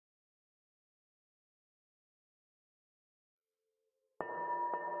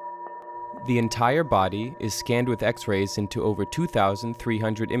The entire body is scanned with X-rays into over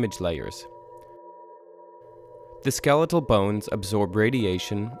 2,300 image layers. The skeletal bones absorb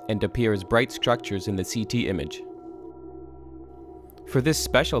radiation and appear as bright structures in the CT image. For this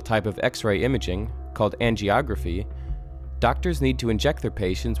special type of X-ray imaging, called angiography, doctors need to inject their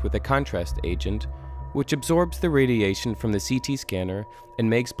patients with a contrast agent, which absorbs the radiation from the CT scanner and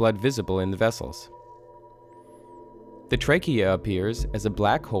makes blood visible in the vessels. The trachea appears as a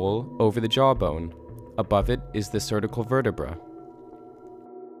black hole over the jawbone. Above it is the cervical vertebra.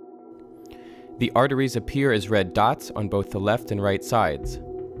 The arteries appear as red dots on both the left and right sides.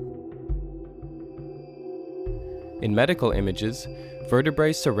 In medical images,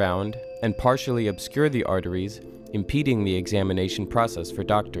 vertebrae surround and partially obscure the arteries, impeding the examination process for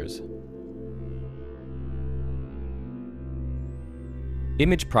doctors.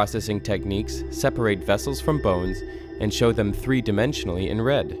 Image processing techniques separate vessels from bones and show them three-dimensionally in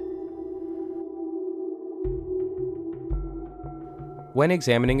red. When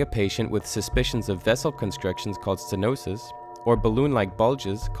examining a patient with suspicions of vessel constrictions called stenosis, or balloon-like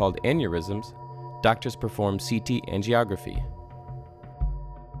bulges called aneurysms, doctors perform CT angiography.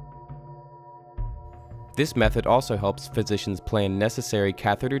 This method also helps physicians plan necessary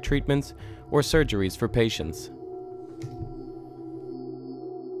catheter treatments or surgeries for patients.